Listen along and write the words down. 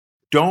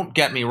don't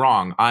get me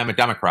wrong, I'm a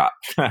Democrat.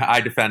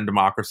 I defend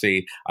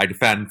democracy. I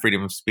defend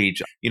freedom of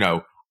speech.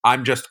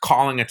 I'm just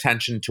calling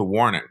attention to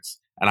warnings.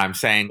 And I'm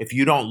saying, if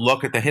you don't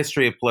look at the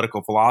history of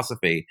political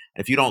philosophy,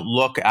 if you don't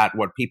look at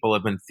what people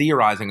have been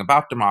theorizing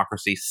about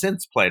democracy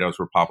since Plato's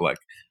Republic,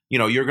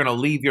 you're going to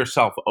leave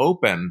yourself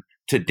open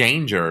to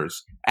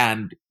dangers,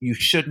 and you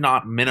should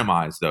not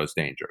minimize those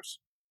dangers.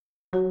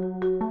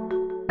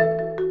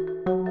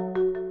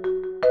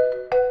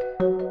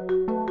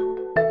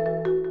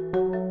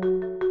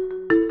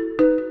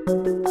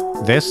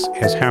 This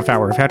is Half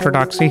Hour of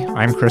Heterodoxy.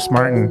 I'm Chris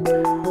Martin.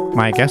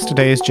 My guest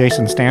today is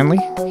Jason Stanley.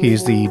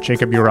 He's the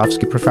Jacob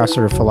Urofsky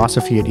Professor of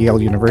Philosophy at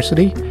Yale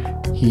University.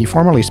 He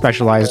formerly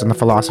specialized in the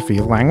philosophy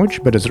of language,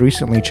 but has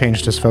recently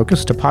changed his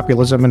focus to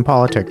populism and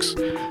politics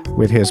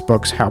with his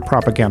books How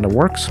Propaganda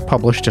Works,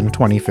 published in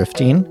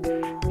 2015,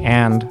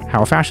 and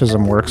How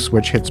Fascism Works,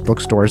 which hits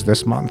bookstores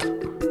this month.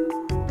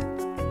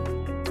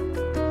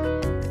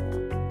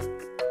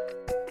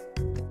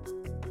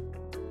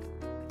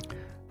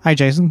 Hi,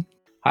 Jason.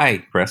 Hi,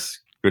 Chris.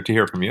 Good to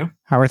hear from you.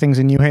 How are things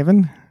in New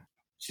Haven?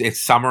 It's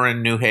summer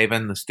in New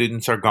Haven. The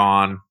students are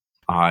gone.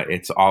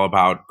 It's all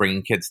about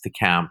bringing kids to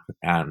camp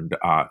and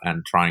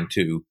trying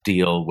to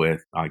deal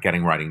with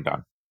getting writing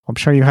done. I'm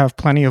sure you have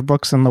plenty of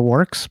books in the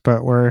works,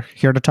 but we're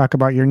here to talk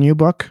about your new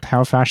book,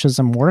 How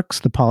Fascism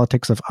Works, The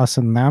Politics of Us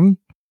and Them.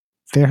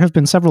 There have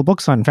been several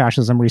books on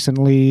fascism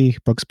recently,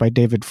 books by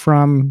David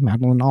Frum,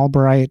 Madeleine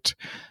Albright,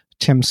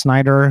 Tim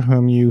Snyder,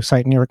 whom you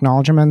cite in your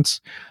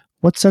acknowledgments.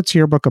 What sets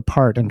your book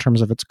apart in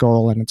terms of its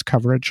goal and its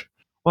coverage?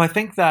 Well, I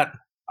think that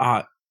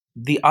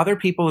the other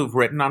people who've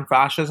written on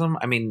fascism,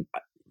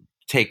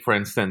 take, for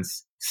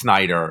instance,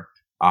 Snyder,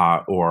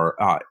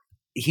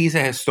 he's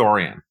a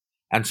historian.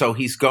 And so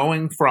he's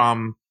going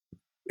from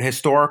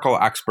historical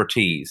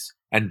expertise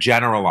and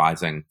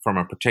generalizing from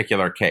a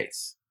particular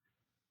case.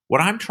 What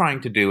I'm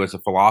trying to do as a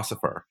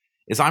philosopher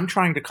is I'm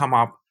trying to come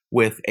up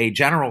with a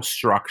general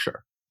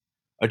structure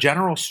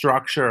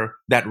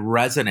that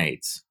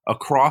resonates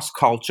across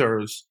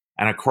cultures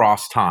and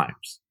across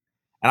times.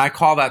 And I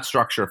call that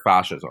structure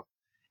fascism.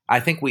 I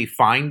think we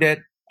find it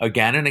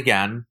again and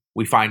again.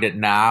 We find it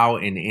now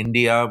in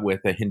India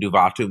with the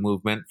Hinduvatu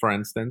movement, for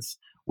instance.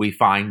 We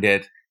find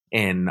it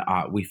in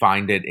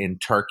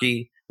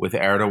Turkey with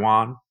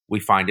Erdogan. We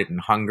find it in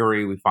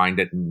Hungary. We find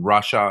it in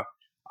Russia.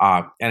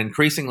 And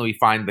increasingly, we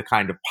find the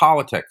kind of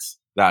politics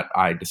that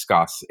I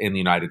discuss in the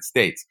United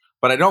States.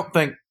 But I don't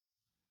think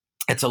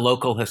it's a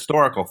local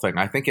historical thing.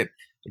 I think it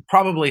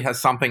probably has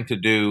something to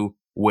do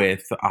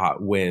with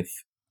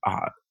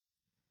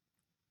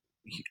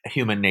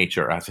human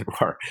nature, as it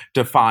were,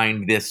 to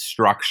find this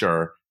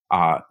structure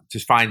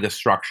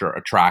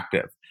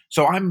attractive.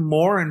 So I'm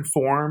more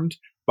informed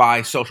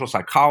by social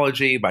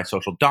psychology, by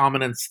social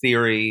dominance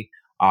theory,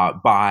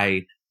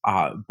 by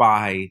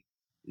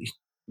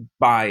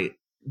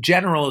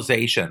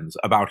generalizations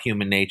about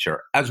human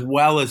nature, as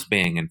well as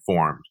being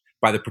informed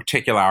by the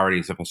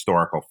particularities of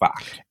historical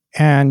fact.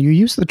 And you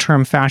use the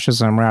term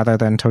fascism rather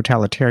than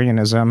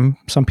totalitarianism.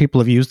 Some people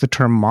have used the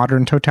term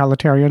modern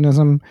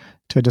totalitarianism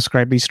to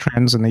describe these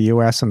trends in the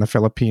US and the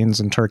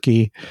Philippines and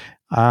Turkey.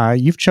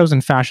 You've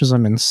chosen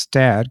fascism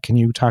instead. Can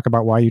you talk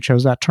about why you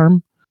chose that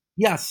term?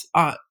 Yes.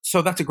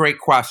 So that's a great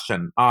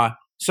question.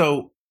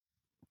 So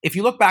if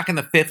you look back in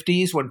the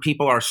 50s, when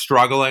people are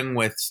struggling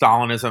with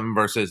Stalinism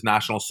versus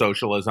National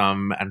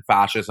Socialism and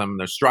fascism,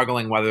 they're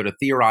struggling whether to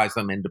theorize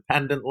them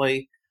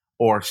independently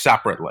or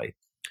separately.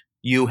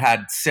 You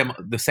had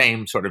the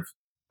same sort of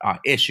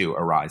issue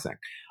arising.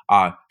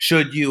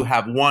 Should you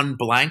have one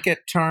blanket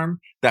term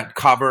that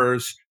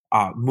covers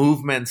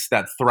movements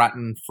that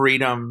threaten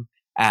freedom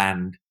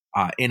and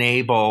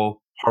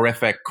enable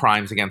horrific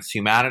crimes against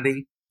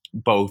humanity,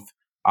 both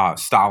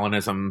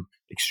Stalinism,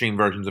 extreme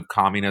versions of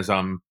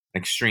communism,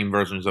 extreme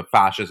versions of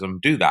fascism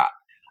do that?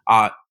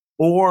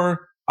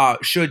 Or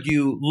should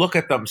you look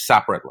at them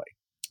separately?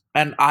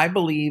 And I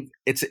believe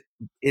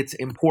it's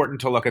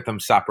important to look at them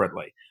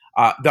separately.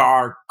 There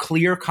are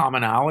clear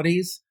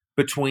commonalities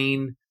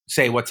between,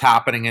 say, what's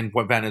happening in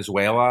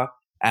Venezuela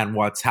and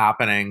what's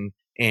happening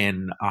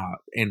in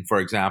for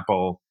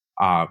example,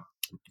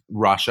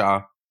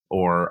 Russia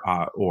or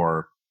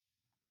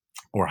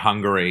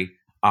Hungary,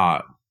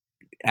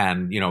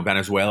 and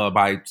Venezuela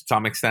by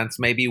some extent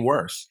may be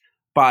worse.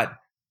 But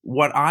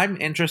what I'm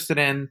interested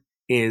in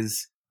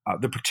is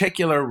the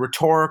particular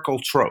rhetorical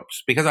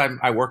tropes, because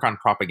I work on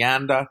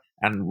propaganda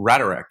and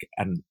rhetoric,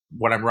 and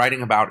what I'm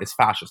writing about is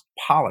fascist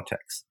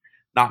politics,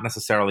 not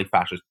necessarily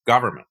fascist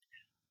government.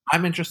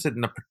 I'm interested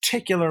in the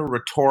particular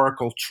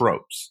rhetorical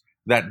tropes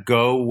that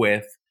go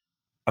with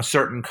a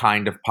certain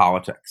kind of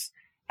politics.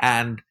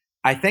 And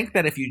I think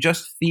that if you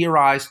just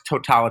theorize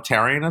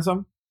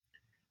totalitarianism,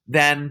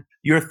 then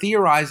you're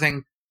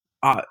theorizing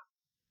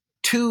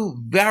two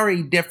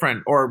very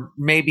different, or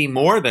maybe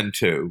more than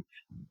two,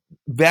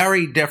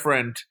 very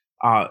different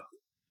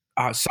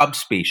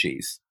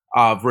subspecies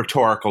of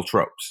rhetorical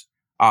tropes.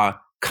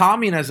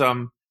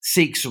 Communism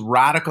seeks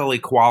radical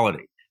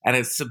equality, and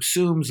it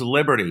subsumes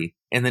liberty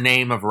in the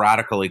name of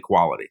radical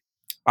equality.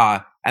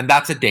 And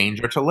that's a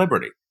danger to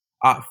liberty.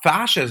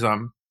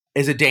 Fascism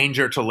is a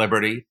danger to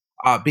liberty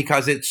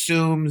because it's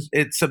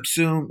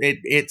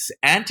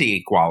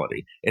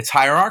anti-equality. It's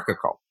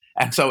hierarchical,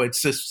 and so it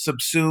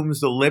subsumes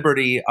the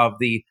liberty of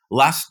the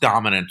less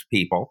dominant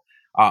people,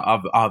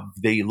 of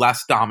the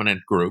less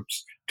dominant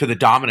groups, to the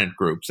dominant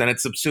groups, and it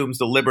subsumes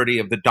the liberty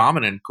of the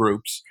dominant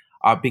groups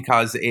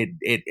because it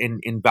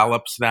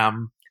envelops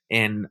them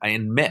in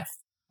myth,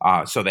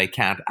 so they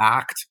can't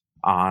act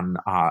on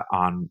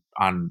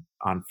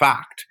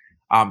fact.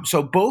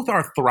 So both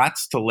are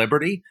threats to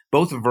liberty.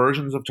 Both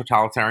versions of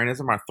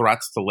totalitarianism are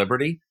threats to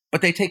liberty,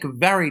 but they take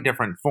very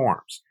different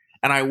forms.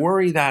 And I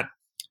worry that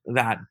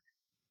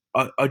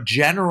a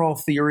general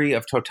theory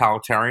of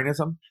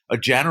totalitarianism, a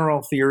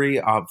general theory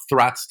of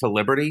threats to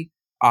liberty,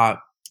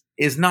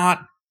 is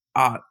not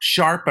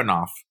sharp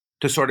enough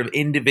to sort of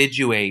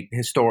individuate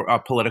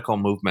political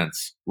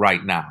movements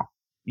right now.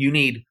 You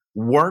need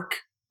work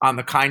on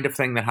the kind of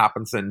thing that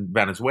happens in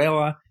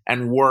Venezuela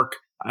and work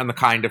on the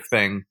kind of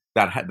thing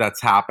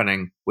that's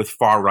happening with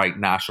far-right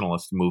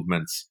nationalist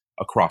movements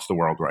across the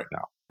world right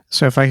now.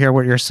 So if I hear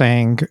what you're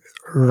saying,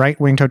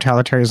 right-wing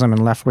totalitarianism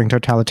and left-wing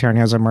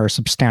totalitarianism are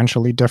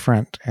substantially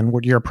different. And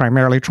what you're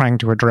primarily trying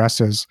to address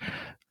is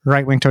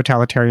right-wing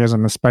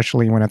totalitarianism,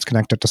 especially when it's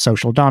connected to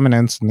social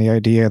dominance and the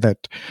idea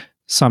that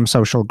some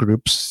social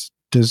groups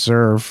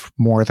deserve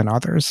more than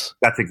others.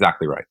 That's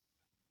exactly right.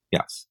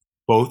 Yes.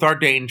 Both are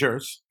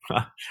dangers,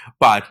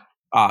 but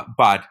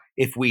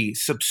if we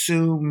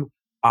subsume,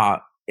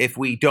 if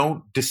we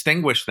don't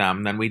distinguish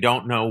them, then we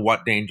don't know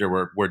what danger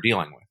we're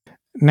dealing with.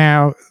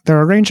 Now, there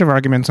are a range of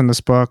arguments in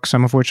this book,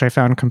 some of which I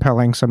found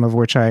compelling, some of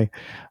which I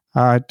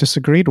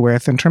disagreed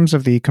with. In terms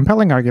of the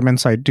compelling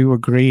arguments, I do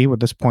agree with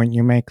this point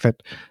you make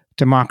that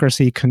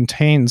democracy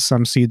contains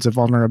some seeds of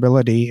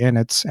vulnerability in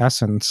its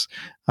essence.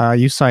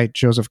 You cite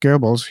Joseph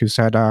Goebbels, who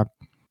said,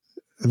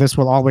 this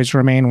will always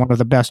remain one of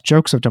the best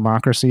jokes of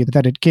democracy,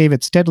 that it gave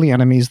its deadly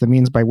enemies the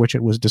means by which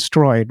it was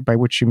destroyed, by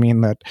which you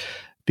mean that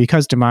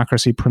because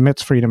democracy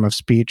permits freedom of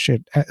speech,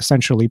 it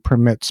essentially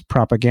permits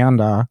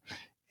propaganda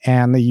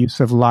and the use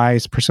of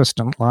lies,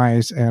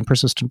 and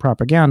persistent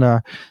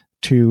propaganda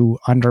to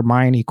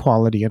undermine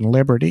equality and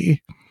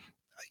liberty.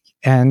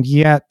 And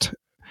yet,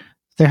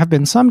 there have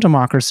been some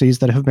democracies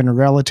that have been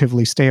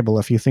relatively stable.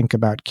 If you think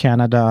about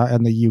Canada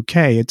and the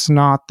UK, it's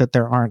not that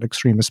there aren't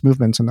extremist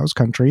movements in those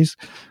countries,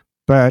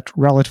 but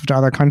relative to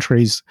other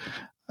countries,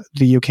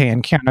 the UK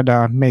and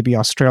Canada, maybe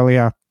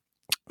Australia,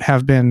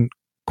 have been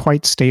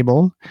quite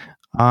stable.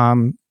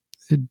 Do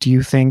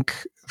you think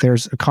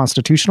there's a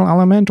constitutional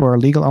element or a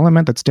legal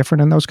element that's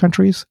different in those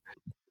countries?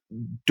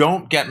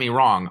 Don't get me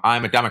wrong.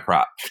 I'm a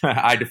Democrat.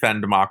 I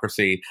defend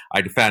democracy.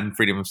 I defend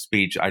freedom of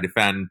speech. I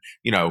defend,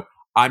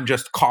 I'm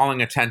just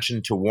calling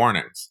attention to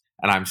warnings.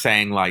 And I'm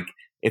saying, like,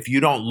 if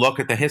you don't look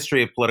at the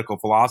history of political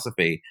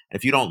philosophy,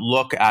 if you don't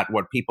look at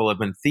what people have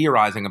been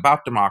theorizing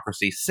about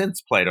democracy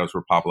since Plato's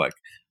Republic,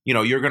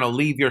 you're going to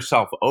leave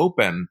yourself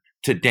open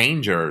to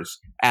dangers,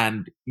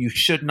 and you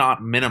should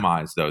not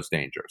minimize those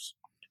dangers.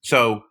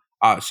 So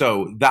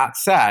that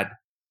said,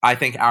 I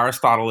think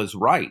Aristotle is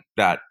right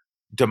that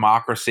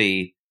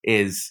democracy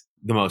is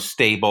the most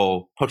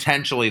stable,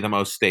 potentially the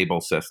most stable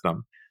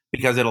system,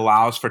 because it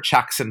allows for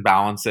checks and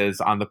balances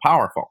on the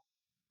powerful.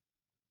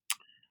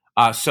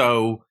 And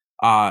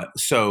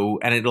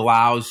it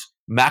allows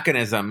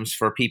mechanisms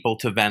for people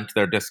to vent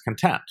their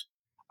discontent.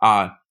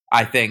 I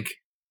think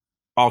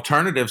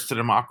alternatives to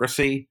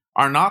democracy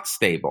are not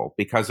stable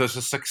because there's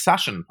a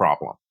succession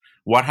problem.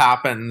 What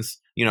happens,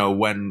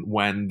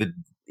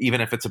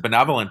 even if it's a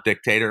benevolent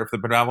dictator,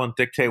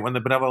 when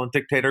the benevolent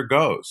dictator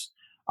goes?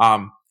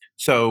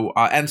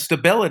 And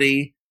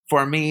stability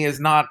for me is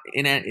not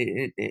in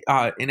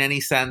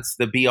any sense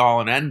the be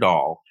all and end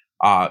all,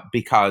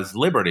 because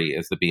liberty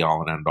is the be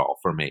all and end all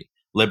for me.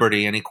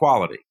 Liberty and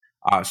equality,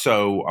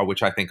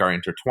 which I think are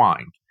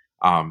intertwined.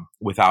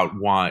 Without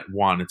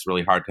one, it's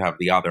really hard to have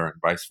the other, and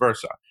vice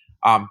versa.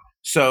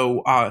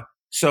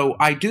 So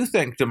I do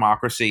think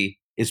democracy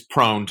is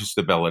prone to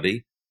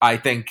stability. I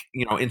think,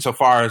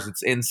 insofar as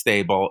it's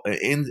unstable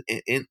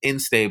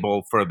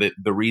for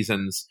the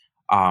reasons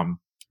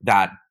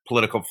that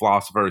political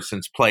philosophers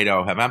since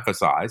Plato have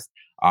emphasized,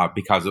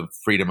 because of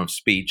freedom of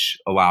speech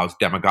allows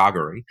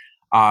demagoguery.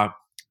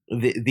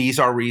 These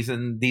are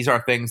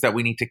things that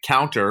we need to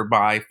counter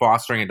by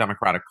fostering a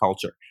democratic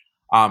culture.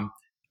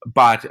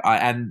 But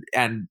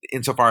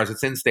insofar as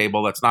it's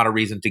unstable, that's not a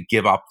reason to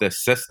give up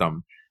this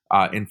system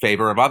in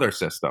favor of other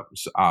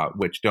systems,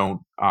 which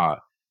don't,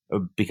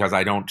 because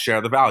I don't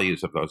share the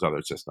values of those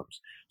other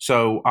systems.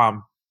 So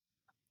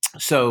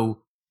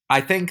I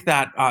think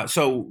that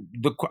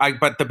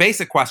but the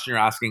basic question you're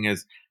asking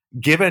is,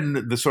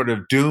 given the sort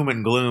of doom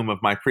and gloom of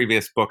my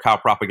previous book, How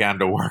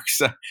Propaganda Works,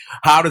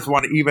 how does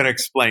one even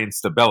explain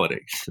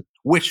stability?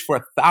 Which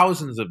for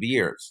thousands of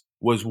years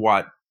was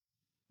what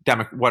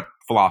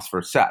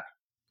philosophers said.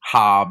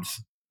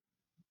 Hobbes,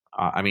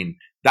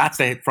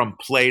 that's from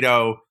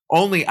Plato.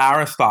 Only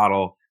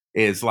Aristotle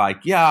is like,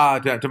 yeah,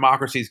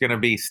 democracy is going to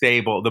be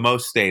stable, the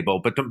most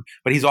stable, but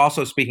he's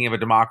also speaking of a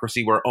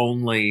democracy where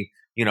only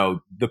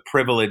the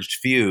privileged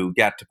few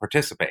get to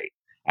participate,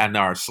 and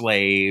there are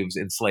slaves,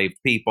 enslaved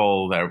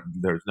people,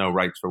 there's no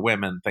rights for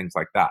women, things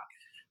like that.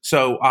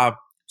 So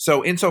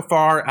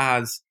insofar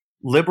as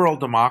liberal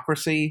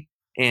democracy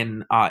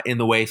in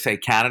the way, say,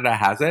 Canada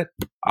has it,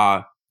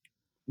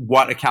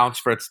 what accounts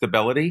for its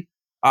stability?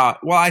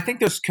 Well, I think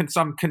there's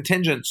some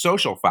contingent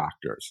social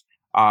factors.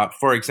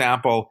 For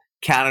example,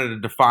 Canada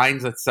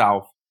defines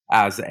itself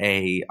as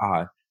a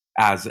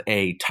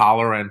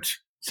tolerant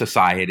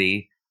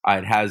society.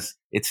 It has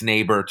its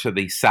neighbor to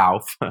the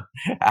south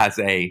as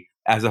a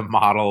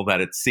model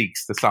that it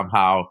seeks to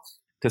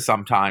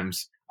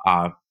sometimes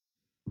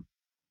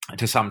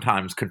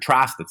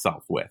contrast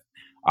itself with.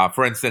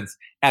 For instance,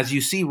 as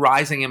you see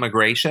rising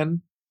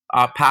immigration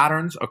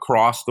patterns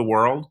across the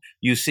world,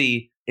 you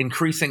see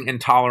increasing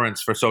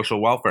intolerance for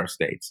social welfare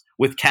states,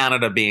 with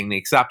Canada being the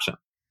exception.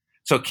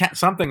 So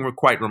something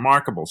quite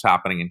remarkable is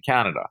happening in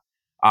Canada.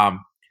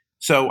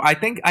 So I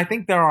think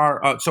there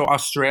are. So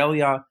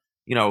Australia,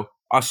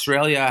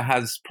 Australia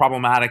has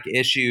problematic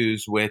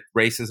issues with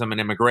racism and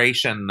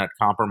immigration that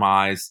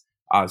compromise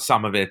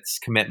some of its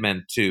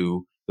commitment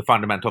to the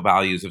fundamental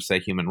values of, say,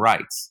 human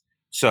rights.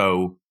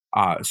 So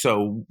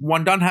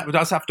one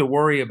does have to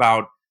worry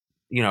about,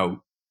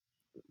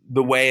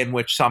 the way in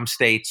which some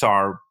states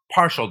are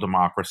partial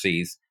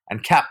democracies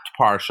and kept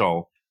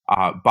partial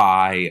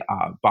by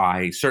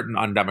certain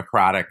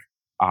undemocratic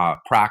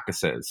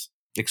practices,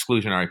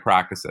 exclusionary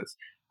practices.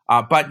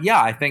 But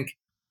yeah, I think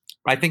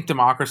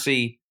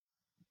democracy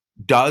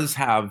does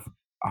have.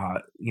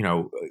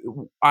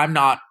 I'm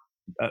not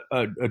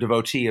a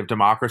devotee of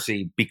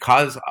democracy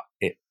because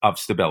of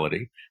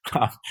stability.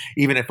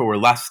 Even if it were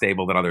less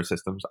stable than other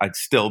systems, I'd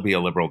still be a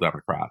liberal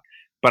Democrat.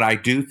 But I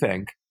do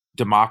think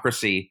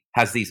democracy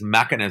has these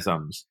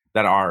mechanisms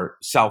that are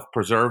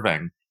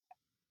self-preserving.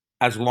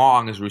 As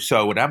long as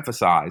Rousseau would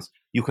emphasize,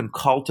 you can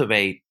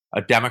cultivate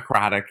a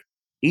democratic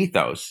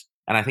ethos.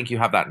 And I think you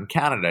have that in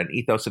Canada, an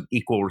ethos of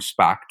equal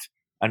respect,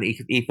 an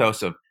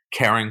ethos of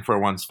caring for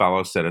one's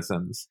fellow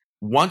citizens.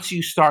 Once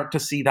you start to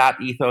see that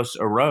ethos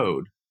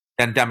erode,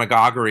 then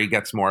demagoguery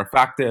gets more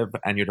effective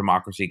and your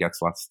democracy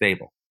gets less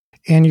stable.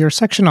 In your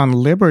section on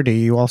liberty,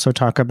 you also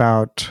talk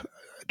about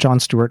John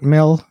Stuart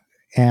Mill,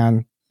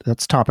 and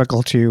that's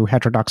topical to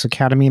Heterodox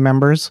Academy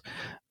members.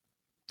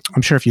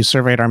 I'm sure if you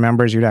surveyed our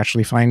members, you'd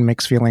actually find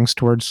mixed feelings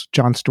towards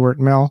John Stuart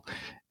Mill.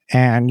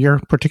 And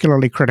you're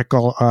particularly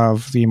critical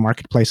of the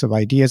marketplace of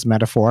ideas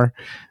metaphor,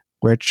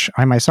 which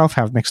I myself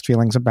have mixed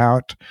feelings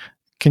about.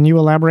 Can you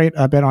elaborate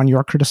a bit on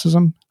your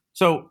criticism?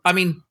 So, I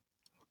mean,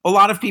 a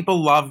lot of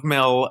people love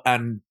Mill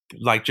and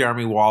like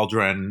Jeremy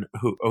Waldron,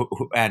 who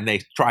and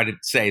they try to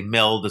say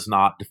Mill does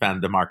not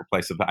defend the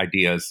marketplace of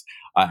ideas,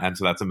 and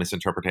so that's a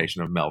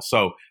misinterpretation of Mill.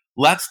 So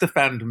let's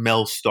defend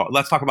Mill Star.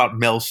 Let's talk about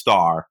Mill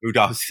Star, who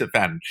does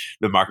defend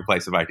the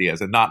marketplace of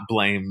ideas, and not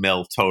blame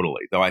Mill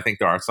totally. Though I think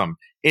there are some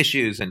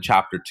issues in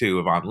Chapter 2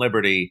 of On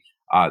Liberty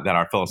that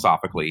are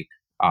philosophically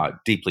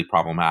deeply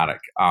problematic.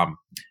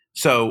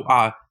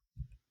 So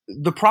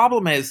the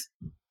problem is,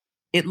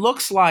 it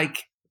looks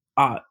like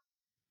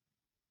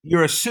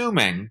you're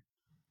assuming,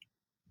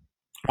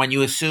 when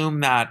you assume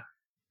that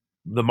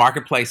the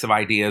marketplace of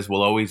ideas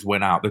will always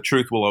win out, the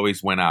truth will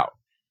always win out,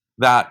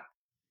 that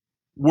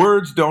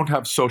words don't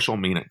have social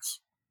meanings.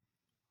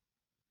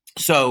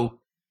 So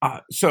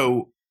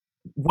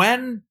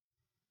when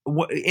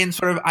in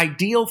sort of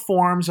ideal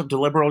forms of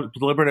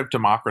deliberative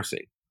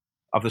democracy,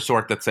 of the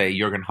sort that, say,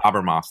 Jürgen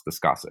Habermas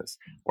discusses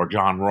or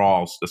John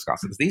Rawls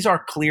discusses, these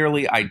are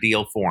clearly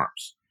ideal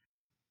forms.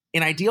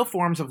 In ideal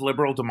forms of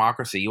liberal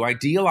democracy, you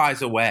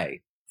idealize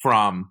away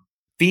from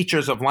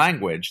features of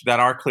language that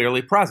are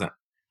clearly present.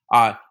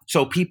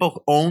 So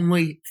people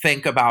only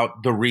think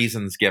about the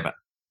reasons given.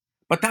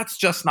 But that's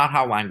just not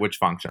how language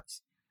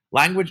functions.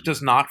 Language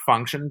does not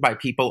function by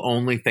people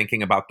only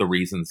thinking about the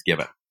reasons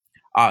given.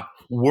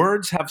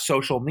 Words have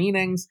social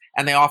meanings,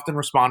 and they often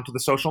respond to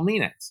the social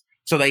meanings.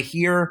 So they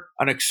hear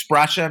an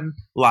expression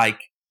like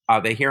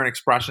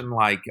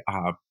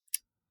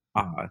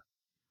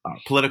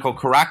political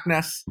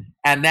correctness,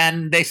 and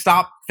then they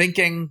stop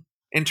thinking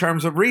in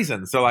terms of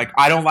reasons. So, like,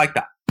 I don't like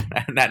that,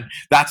 and then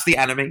that's the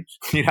enemy.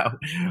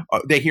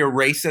 They hear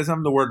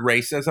racism, the word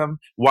racism.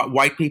 What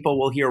white people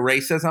will hear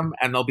racism,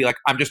 and they'll be like,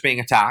 "I'm just being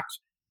attacked,"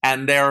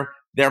 and their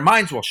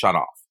minds will shut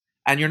off,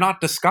 and you're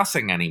not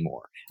discussing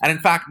anymore. And in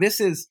fact,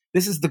 this is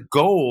the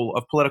goal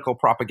of political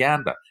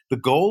propaganda. The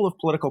goal of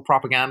political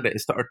propaganda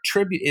is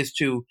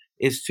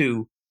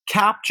to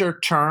capture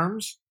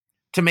terms,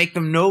 to make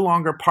them no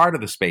longer part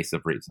of the space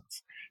of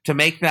reasons, to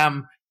make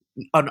them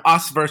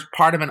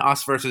part of an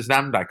us versus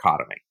them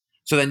dichotomy.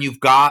 So then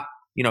you've got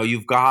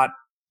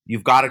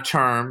a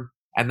term,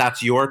 and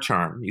that's your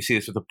term. You see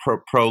this with the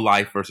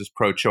pro-life versus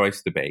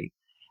pro-choice debate.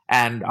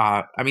 And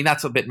I mean,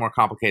 that's a bit more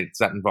complicated because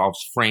that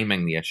involves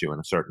framing the issue in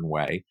a certain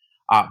way.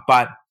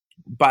 But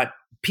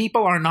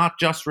people are not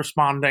just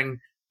responding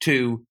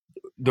to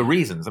the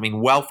reasons. I mean,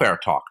 welfare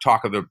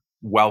talk of the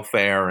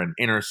welfare and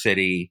inner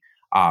city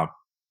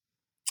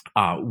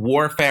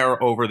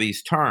warfare over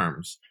these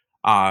terms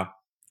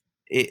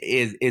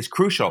is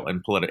crucial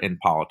in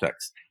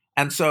politics.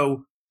 And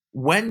so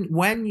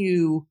when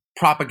you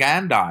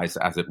propagandize,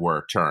 as it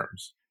were,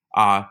 terms,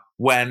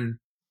 when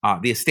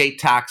the estate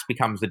tax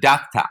becomes the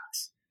death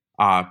tax,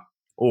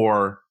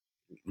 or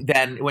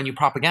then when you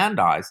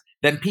propagandize,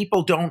 then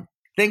people don't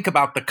think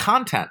about the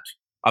content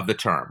of the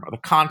term or the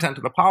content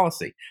of the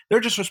policy. They're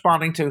just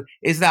responding to,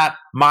 is that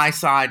my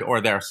side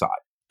or their side?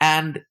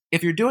 And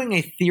if you're doing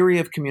a theory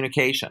of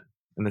communication,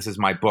 and this is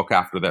my book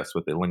after this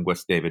with the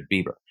linguist David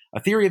Bieber, a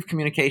theory of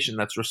communication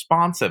that's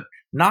responsive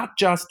not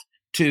just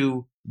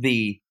to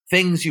the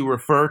things you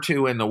refer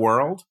to in the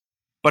world,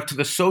 but to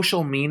the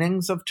social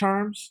meanings of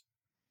terms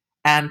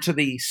and to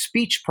the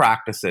speech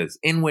practices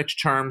in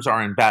which terms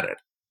are embedded,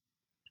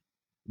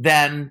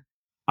 then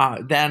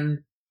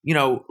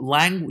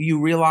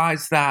you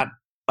realize that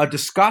a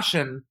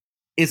discussion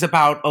is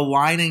about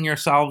aligning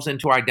yourselves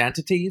into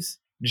identities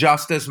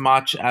just as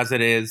much as it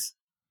is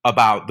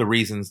about the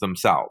reasons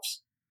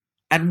themselves.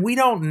 And we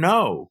don't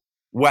know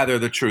whether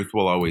the truth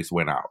will always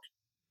win out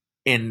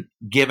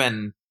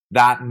given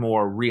that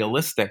more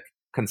realistic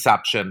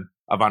conception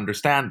of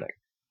understanding.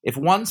 If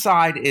one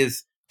side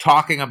is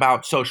talking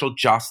about social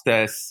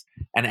justice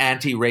and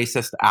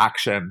anti-racist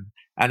action,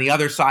 and the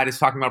other side is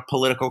talking about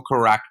political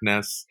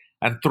correctness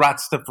and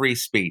threats to free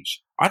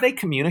speech, are they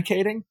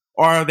communicating,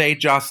 or are they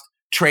just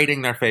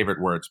trading their favorite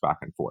words back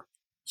and forth?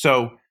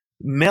 So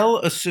Mill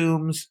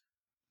assumes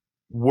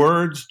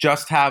words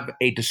just have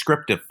a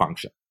descriptive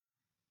function.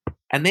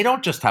 And they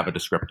don't just have a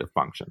descriptive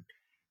function.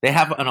 They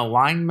have an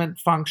alignment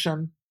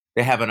function.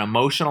 They have an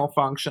emotional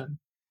function.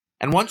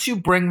 And once you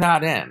bring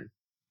that in,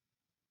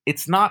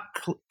 it's not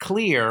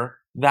clear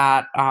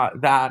that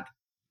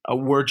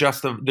we're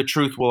just the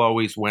truth will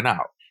always win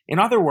out. In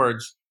other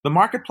words, the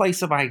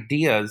marketplace of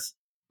ideas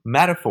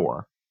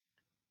metaphor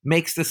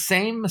makes the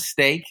same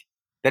mistake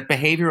that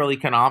behavioral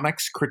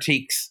economics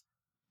critiques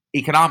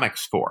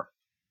economics for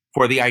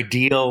the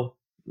ideal,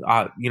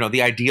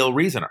 the ideal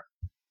reasoner.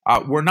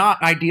 We're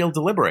not ideal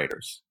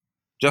deliberators,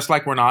 just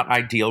like we're not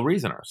ideal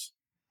reasoners.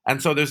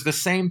 And so there's the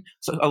same,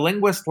 so a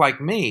linguist like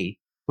me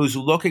who's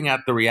looking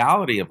at the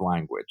reality of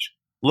language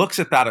looks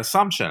at that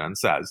assumption and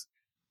says,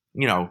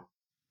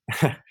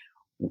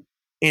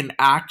 in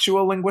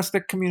actual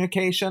linguistic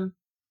communication,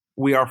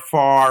 we are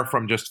far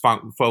from just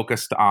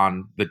focused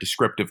on the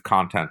descriptive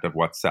content of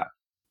what's said.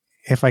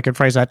 If I could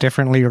phrase that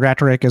differently,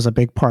 rhetoric is a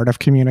big part of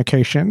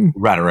communication.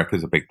 Rhetoric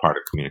is a big part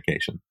of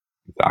communication.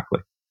 Exactly.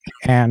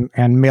 And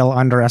Mill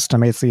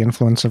underestimates the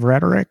influence of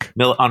rhetoric.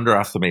 Mill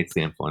underestimates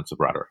the influence of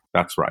rhetoric.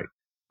 That's right.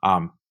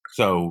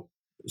 So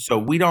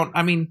we don't,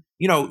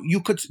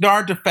 there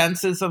are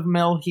defenses of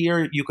Mill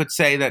here. You could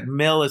say that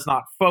Mill is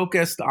not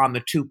focused on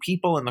the two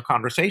people in the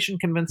conversation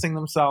convincing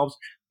themselves,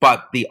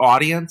 but the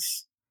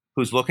audience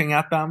who's looking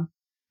at them.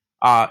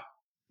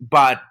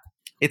 But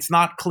it's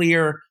not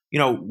clear,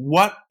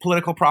 what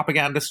political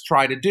propagandists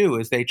try to do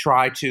is they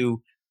try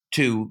to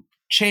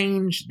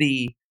change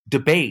the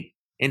debate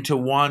into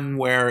one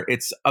where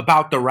it's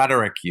about the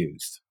rhetoric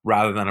used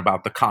rather than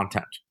about the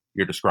content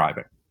you're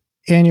describing.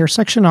 In your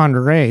section on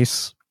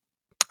race,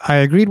 I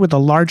agreed with the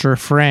larger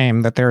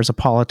frame that there is a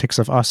politics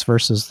of us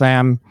versus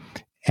them,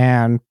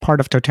 and part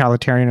of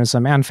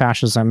totalitarianism and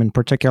fascism in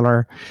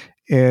particular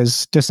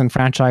is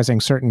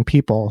disenfranchising certain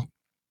people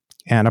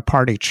and a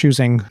party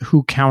choosing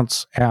who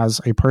counts as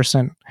a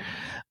person.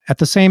 At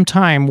the same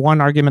time,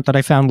 one argument that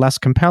I found less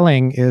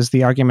compelling is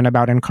the argument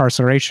about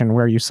incarceration,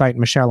 where you cite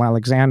Michelle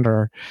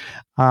Alexander.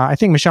 I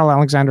think Michelle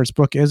Alexander's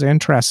book is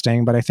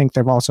interesting, but I think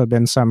there have also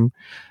been some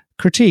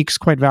critiques,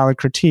 quite valid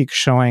critiques,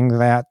 showing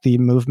that the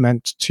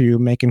movement to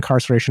make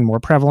incarceration more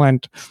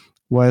prevalent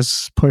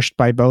was pushed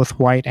by both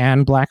white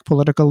and black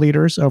political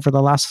leaders over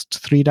the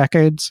last 3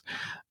 decades.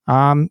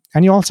 And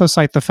you also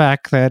cite the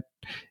fact that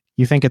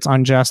you think it's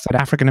unjust that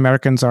African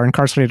Americans are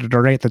incarcerated at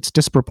a rate that's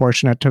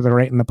disproportionate to the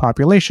rate in the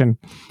population,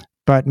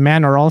 but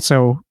men are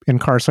also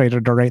incarcerated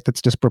at a rate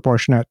that's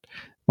disproportionate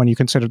when you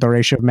consider the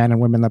ratio of men and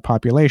women in the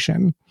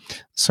population.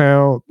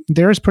 So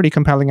there is pretty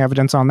compelling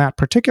evidence on that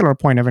particular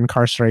point of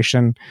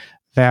incarceration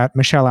that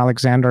Michelle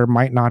Alexander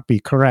might not be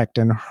correct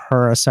in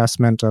her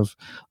assessment of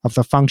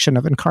the function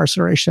of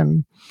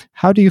incarceration.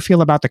 How do you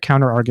feel about the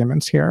counter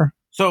arguments here?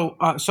 So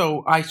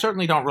I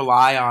certainly don't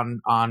rely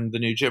on the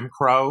new Jim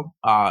Crow.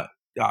 I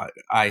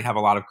have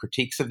a lot of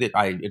critiques of it.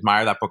 I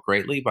admire that book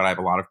greatly, but I have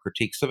a lot of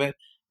critiques of it.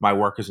 My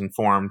work is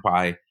informed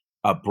by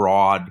a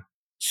broad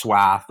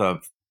swath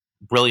of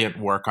brilliant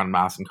work on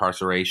mass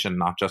incarceration,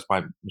 not just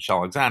by Michelle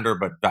Alexander,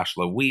 but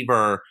Veshla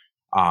Weaver,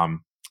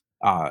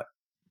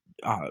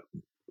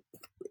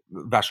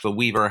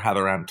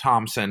 Heather M.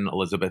 Thompson,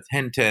 Elizabeth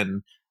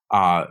Hinton,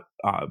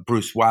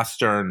 Bruce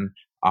Western,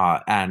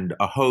 and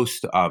a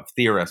host of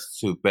theorists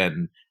who've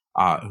been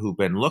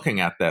looking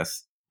at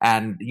this.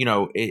 And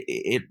you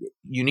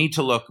need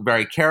to look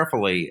very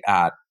carefully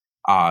at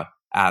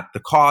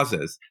the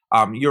causes.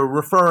 You're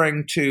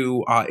referring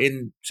to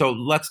so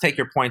let's take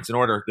your points in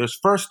order. There's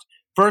first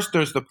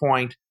there's the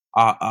point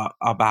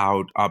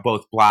about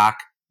both black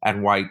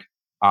and white.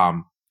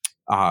 Um,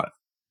 uh,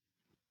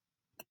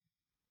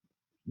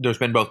 there's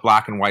been both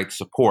black and white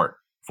support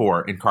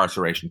for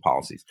incarceration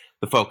policies.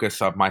 The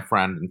focus of my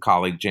friend and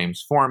colleague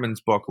James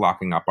Forman's book,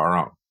 Locking Up Our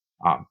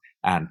Own,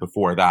 and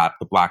before that,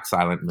 The Black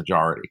Silent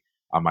Majority,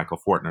 Michael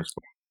Fortner's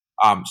book.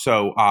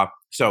 So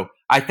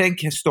I think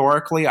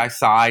historically I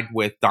side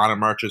with Donna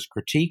Murch's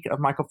critique of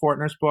Michael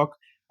Fortner's book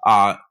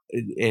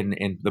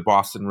in the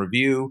Boston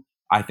Review.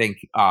 I think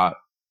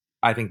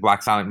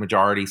Black Silent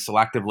Majority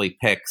selectively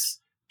picks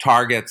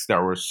targets.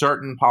 There were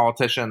certain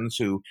politicians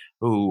who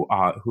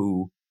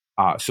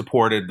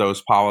supported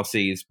those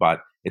policies,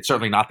 but it's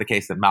certainly not the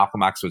case that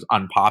Malcolm X was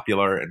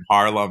unpopular in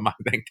Harlem. I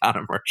think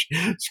Donna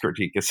Murch's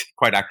critique is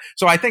quite accurate.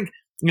 So I think,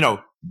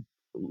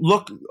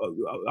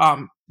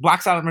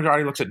 Black Silent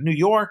Majority looks at New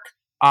York,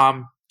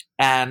 and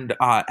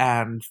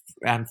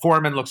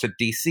Forman looks at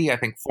D.C. I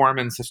think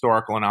Forman's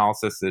historical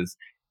analysis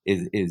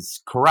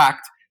is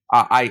correct.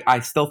 I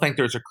still think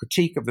there's a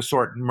critique of the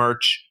sort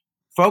Murch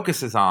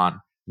focuses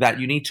on, that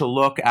you need to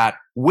look at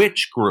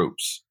which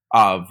groups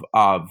of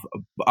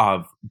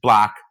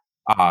black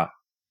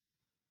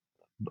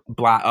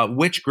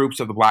which groups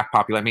of the black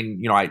population. I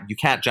mean, you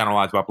can't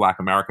generalize about black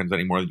Americans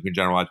anymore than you can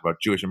generalize about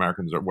Jewish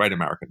Americans or white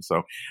Americans.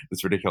 So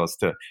it's ridiculous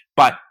to.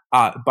 But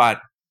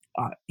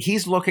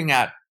he's looking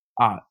at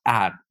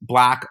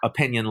black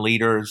opinion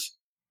leaders,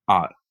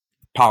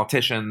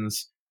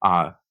 politicians,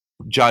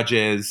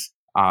 judges,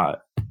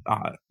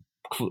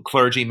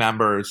 clergy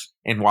members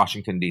in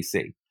Washington,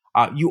 D.C.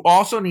 You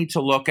also need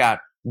to look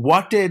at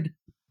what did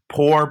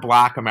poor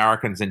black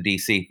Americans in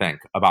D.C. think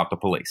about the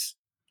police.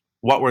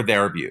 What were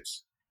their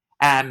views?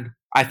 And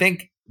I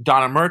think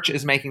Donna Murch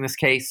is making this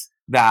case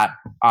that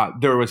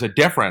there was a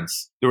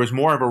difference. There was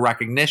more of a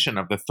recognition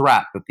of the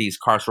threat that these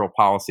carceral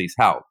policies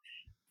held.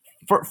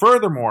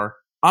 Furthermore,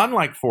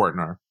 unlike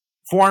Fortner,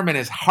 Forman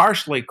is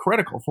harshly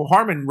critical.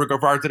 Forman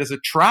regards it as a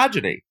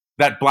tragedy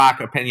that black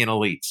opinion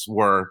elites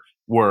were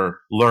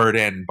lured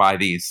in by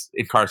these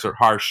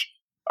harsh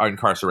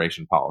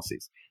incarceration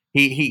policies.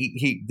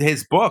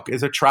 His book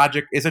is a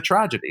tragedy, is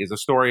a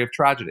story of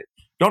tragedy.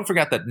 Don't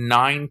forget that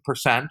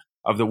 9%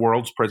 of the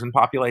world's prison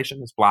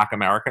population is black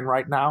American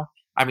right now.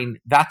 I mean,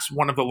 that's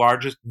one of the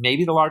largest,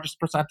 maybe the largest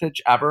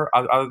percentage ever,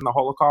 other than the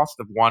Holocaust,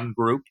 of one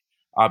group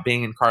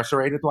being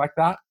incarcerated like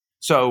that.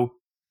 So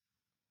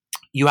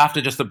you have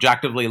to just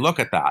objectively look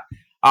at that.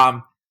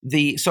 On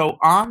the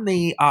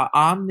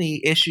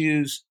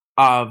issues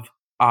of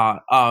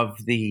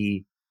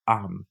the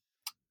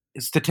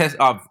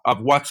of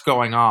what's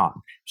going on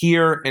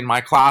here in my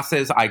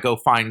classes, I go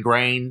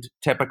fine-grained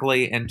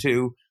typically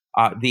into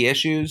the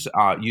issues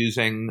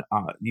using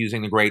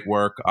the great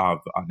work of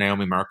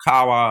Naomi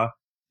Murakawa,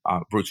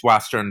 Bruce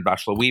Western,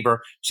 Beshla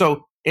Weaver.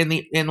 So in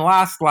 2000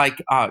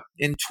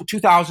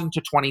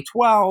 to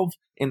 2012,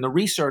 in the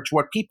research,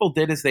 what people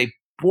did is they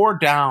bore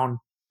down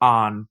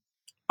on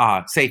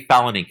say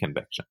felony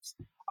convictions.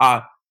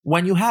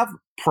 When you have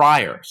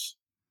priors,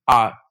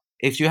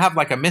 if you have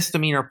like a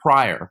misdemeanor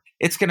prior,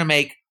 it's going to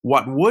make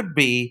what would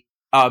be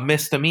a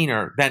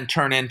misdemeanor then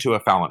turn into a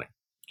felony.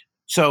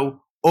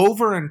 So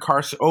over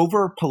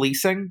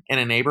policing in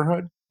a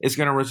neighborhood is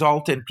going to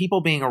result in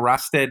people being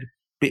arrested,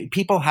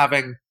 people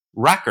having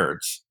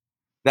records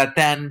that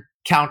then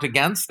count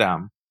against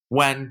them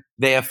when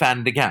they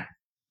offend again.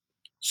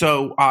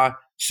 So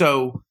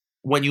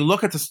when you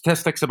look at the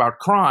statistics about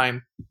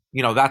crime,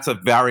 that's a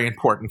very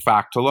important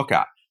fact to look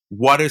at.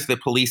 What is the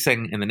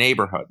policing in the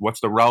neighborhood? What's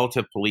the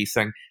relative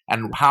policing,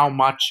 and how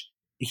much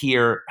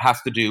here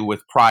has to do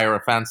with prior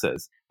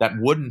offenses that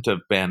wouldn't have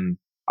been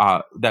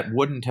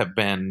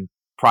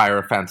prior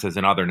offenses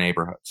in other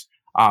neighborhoods?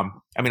 I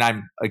mean,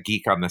 I'm a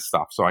geek on this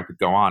stuff, so I could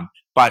go on.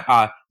 But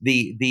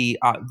the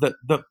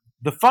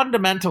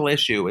fundamental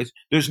issue is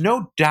there's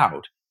no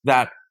doubt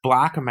that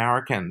black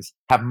Americans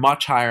have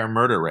much higher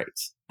murder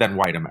rates than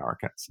white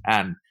Americans,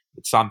 and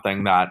it's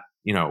something that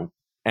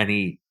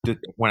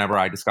whenever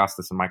I discuss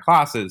this in my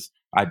classes,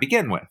 I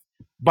begin with.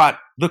 But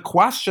the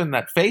question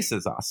that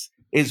faces us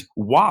is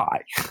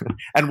why,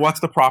 and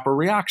what's the proper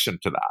reaction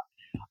to that?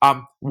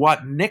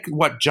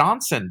 What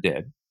Johnson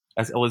did,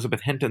 as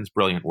Elizabeth Hinton's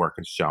brilliant work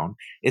has shown,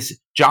 is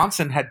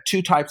Johnson had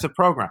two types of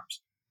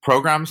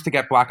programs to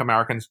get black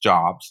Americans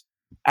jobs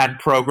and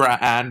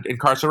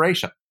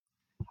incarceration.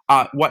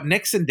 What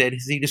Nixon did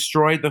is he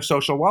destroyed the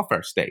social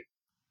welfare state.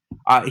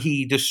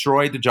 He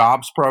destroyed the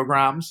jobs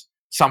programs.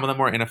 Some of them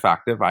were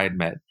ineffective, I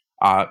admit,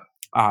 but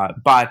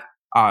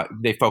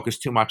they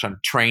focused too much on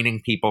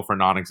training people for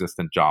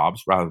non-existent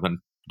jobs rather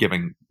than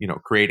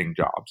creating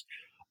jobs.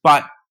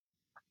 But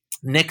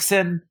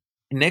Nixon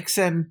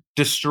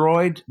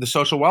destroyed the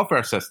social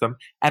welfare system,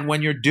 and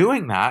when you're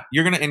doing that,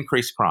 you're going to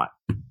increase crime.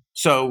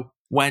 So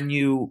when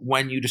you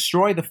when you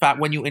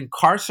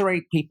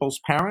incarcerate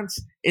people's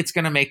parents, it's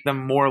going to make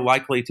them more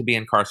likely to be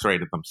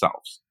incarcerated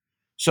themselves.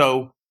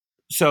 So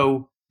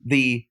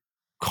the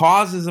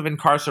causes of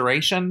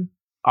incarceration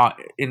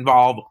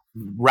involve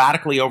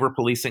radically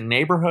over-policing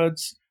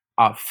neighborhoods,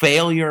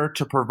 failure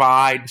to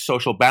provide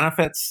social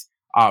benefits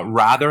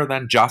rather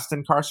than just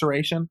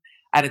incarceration.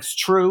 And it's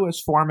true, as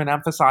Foreman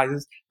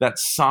emphasizes, that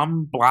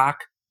some Black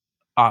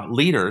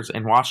leaders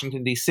in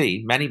Washington,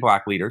 D.C., many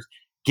Black leaders,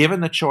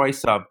 given the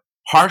choice of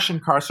harsh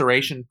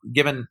incarceration,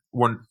 given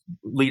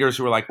leaders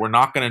who were like, we're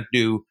not going to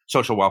do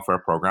social welfare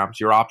programs,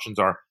 your options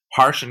are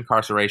harsh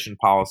incarceration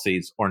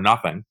policies or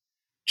nothing,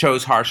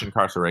 chose harsh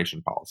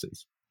incarceration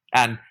policies.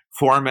 And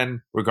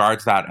Foreman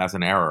regards that as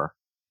an error.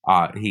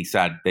 He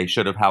said they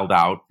should have held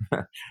out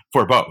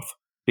for both,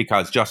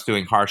 because just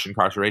doing harsh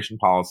incarceration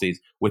policies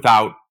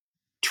without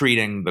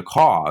treating the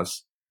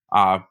cause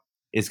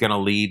is going to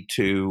lead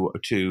to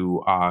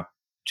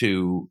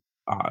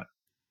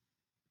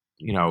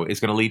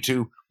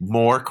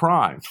more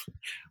crime,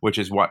 which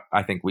is what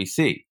I think we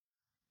see.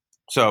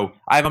 So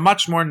I have a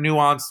much more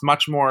nuanced,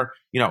 much more,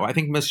 I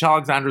think Michelle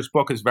Alexander's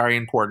book is very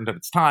important at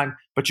its time,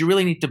 but you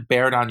really need to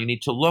bear down. You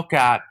need to look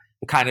at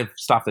the kind of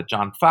stuff that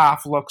John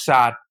Pfaff looks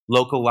at,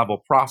 local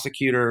level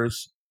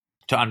prosecutors,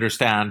 to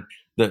understand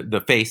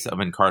the face of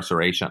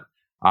incarceration.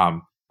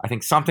 I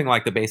think something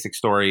like The Basic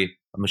Story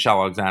of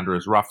Michelle Alexander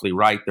is roughly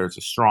right. There's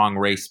a strong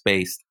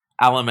race-based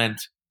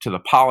element to the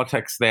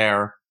politics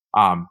there.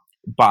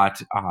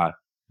 But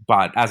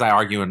as I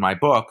argue in my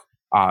book,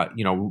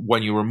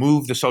 when you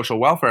remove the social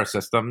welfare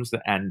systems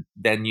and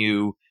then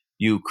you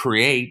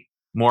create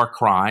more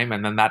crime,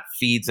 and then that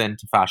feeds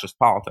into fascist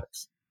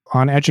politics.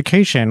 On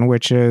education,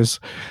 which is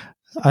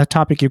a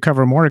topic you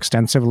cover more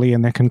extensively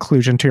in the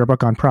conclusion to your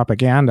book on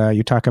propaganda,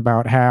 you talk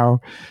about how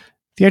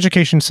the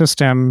education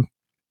system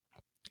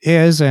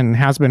is and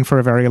has been for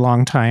a very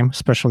long time,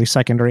 especially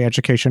secondary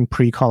education,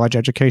 pre-college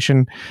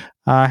education,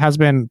 has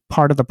been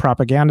part of the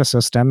propaganda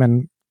system.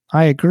 And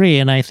I agree,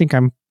 and I think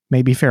I'm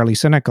maybe fairly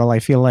cynical. I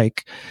feel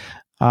like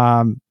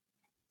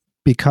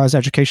because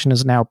education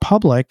is now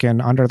public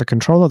and under the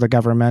control of the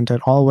government,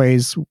 it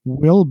always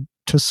will,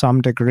 to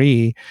some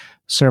degree,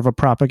 serve a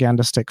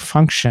propagandistic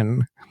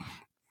function.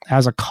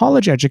 As a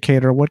college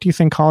educator, what do you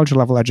think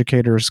college-level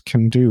educators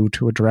can do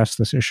to address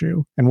this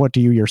issue? And what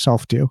do you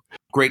yourself do?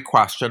 Great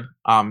question.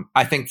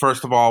 I think,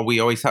 first of all, we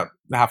always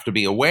have to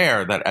be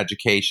aware that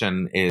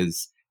education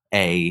is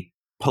a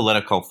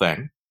political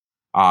thing.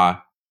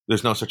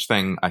 There's no such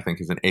thing, I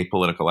think, as an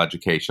apolitical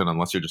education,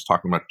 unless you're just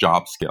talking about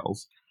job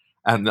skills.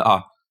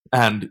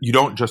 And you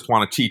don't just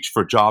want to teach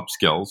for job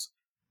skills,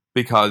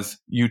 because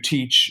you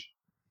teach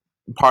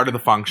part of the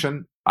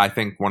function. I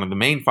think one of the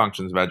main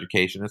functions of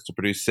education is to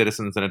produce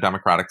citizens in a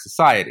democratic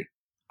society.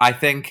 I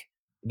think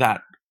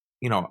that,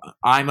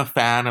 I'm a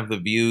fan of the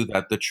view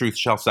that the truth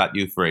shall set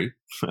you free.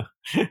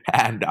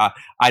 And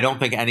I don't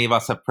think any of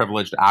us have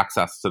privileged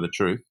access to the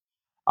truth.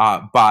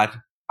 But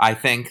I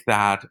think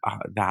that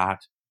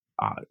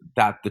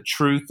the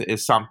truth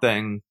is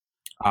something.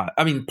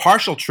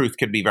 Partial truth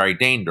can be very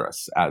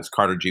dangerous, as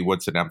Carter G.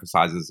 Woodson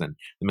emphasizes in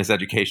The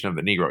Miseducation of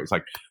the Negro. He's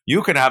like,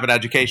 you can have an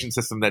education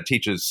system that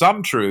teaches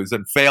some truths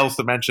and fails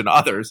to mention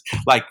others.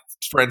 Like,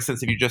 for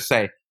instance, if you just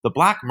say the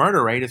black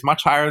murder rate is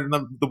much higher than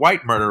the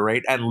white murder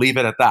rate and leave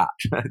it at that,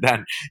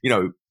 then,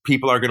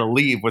 people are going to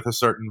leave with a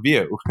certain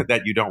view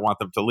that you don't want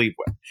them to leave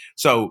with.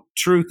 So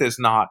truth is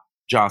not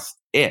just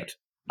it.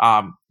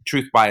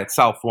 Truth by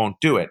itself won't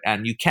do it.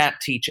 And you can't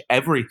teach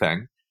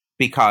everything,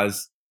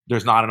 because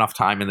there's not enough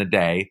time in the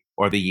day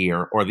or the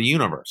year or the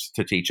universe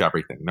to teach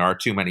everything. There are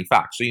too many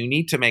facts. So you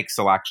need to make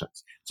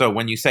selections. So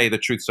when you say the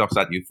truth shall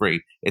set you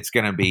free, it's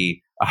going to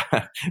be,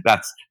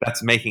 that's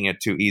making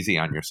it too easy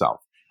on yourself.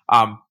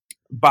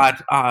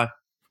 But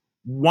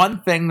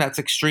one thing that's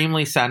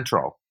extremely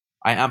central,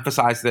 I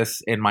emphasize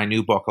this in my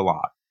new book a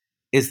lot,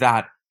 is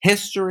that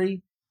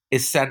history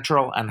is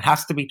central and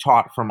has to be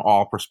taught from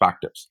all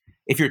perspectives.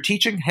 If you're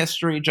teaching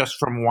history just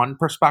from one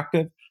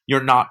perspective,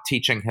 you're not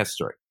teaching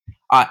history.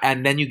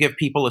 And then you give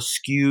people a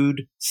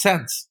skewed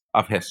sense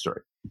of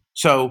history.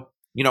 So,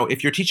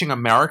 if you're teaching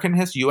American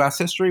history, U.S.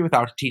 history,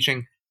 without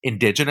teaching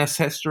indigenous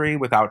history,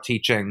 without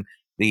teaching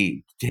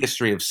the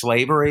history of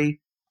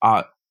slavery,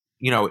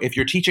 if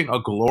you're teaching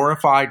a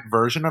glorified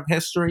version of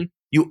history,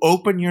 you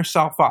open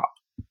yourself up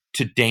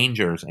to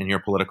dangers in your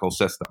political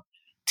system.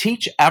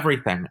 Teach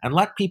everything and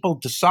let people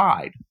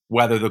decide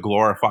whether the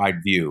glorified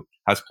view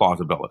has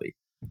plausibility.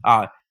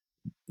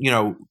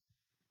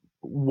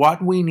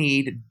 What we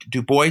need,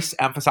 Du Bois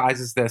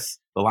emphasizes this.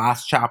 The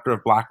last chapter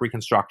of Black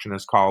Reconstruction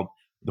is called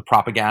The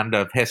Propaganda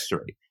of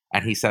History.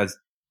 And he says,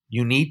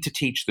 you need to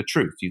teach the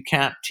truth. You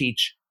can't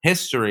teach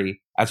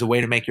history as a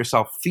way to make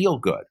yourself feel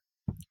good.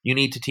 You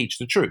need to teach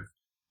the truth.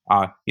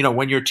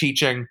 When you're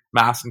teaching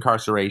mass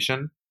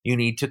incarceration, you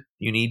need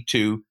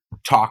to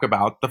talk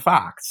about the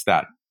facts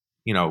that,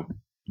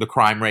 the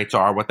crime rates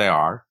are what they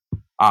are.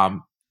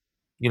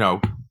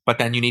 But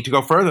then you need to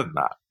go further than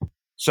that.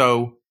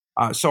 So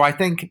I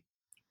think,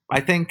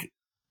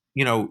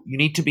 you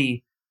need to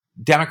be,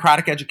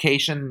 democratic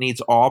education needs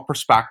all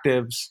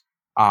perspectives.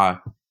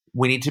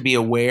 We need to be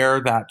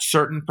aware that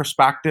certain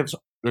perspectives,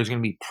 there's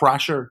going to be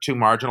pressure to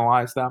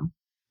marginalize them.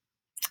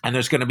 And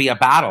there's going to be a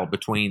battle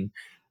between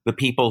the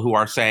people who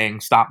are saying,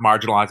 stop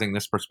marginalizing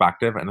this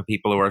perspective, and the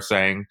people who are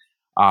saying,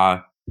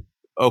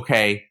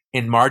 okay,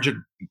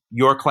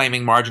 you're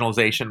claiming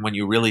marginalization when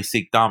you really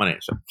seek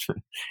domination.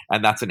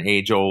 And that's an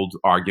age-old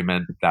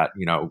argument that,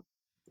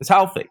 is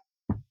healthy.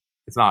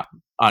 It's not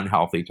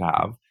unhealthy to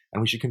have,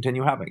 and we should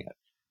continue having it.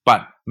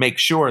 But make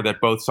sure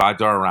that both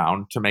sides are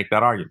around to make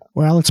that argument.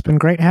 Well, it's been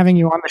great having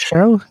you on the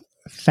show.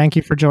 Thank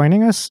you for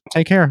joining us.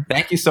 Take care.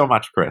 Thank you so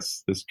much,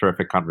 Chris. This is a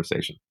terrific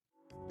conversation.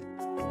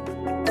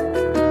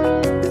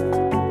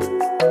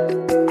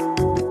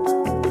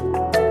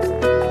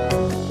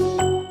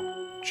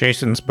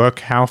 Jason's book,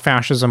 How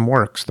Fascism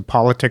Works, The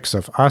Politics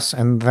of Us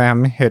and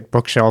Them, hit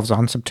bookshelves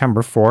on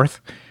September 4th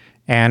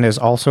and is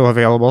also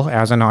available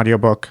as an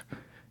audiobook.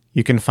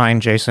 You can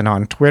find Jason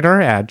on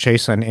Twitter at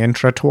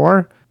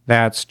JasonIntrator.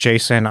 That's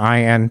Jason,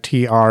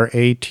 INTRATOR.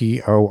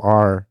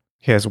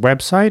 His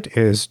website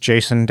is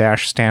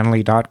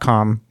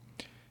jason-stanley.com.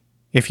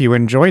 If you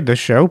enjoyed the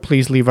show,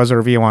 please leave us a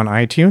review on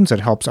iTunes. It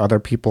helps other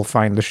people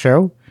find the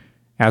show.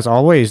 As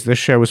always, this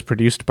show is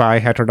produced by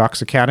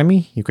Heterodox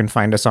Academy. You can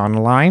find us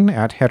online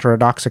at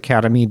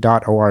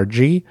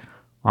heterodoxacademy.org,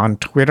 on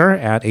Twitter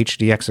at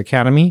HDX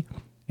Academy,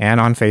 and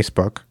on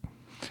Facebook.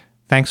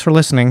 Thanks for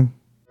listening.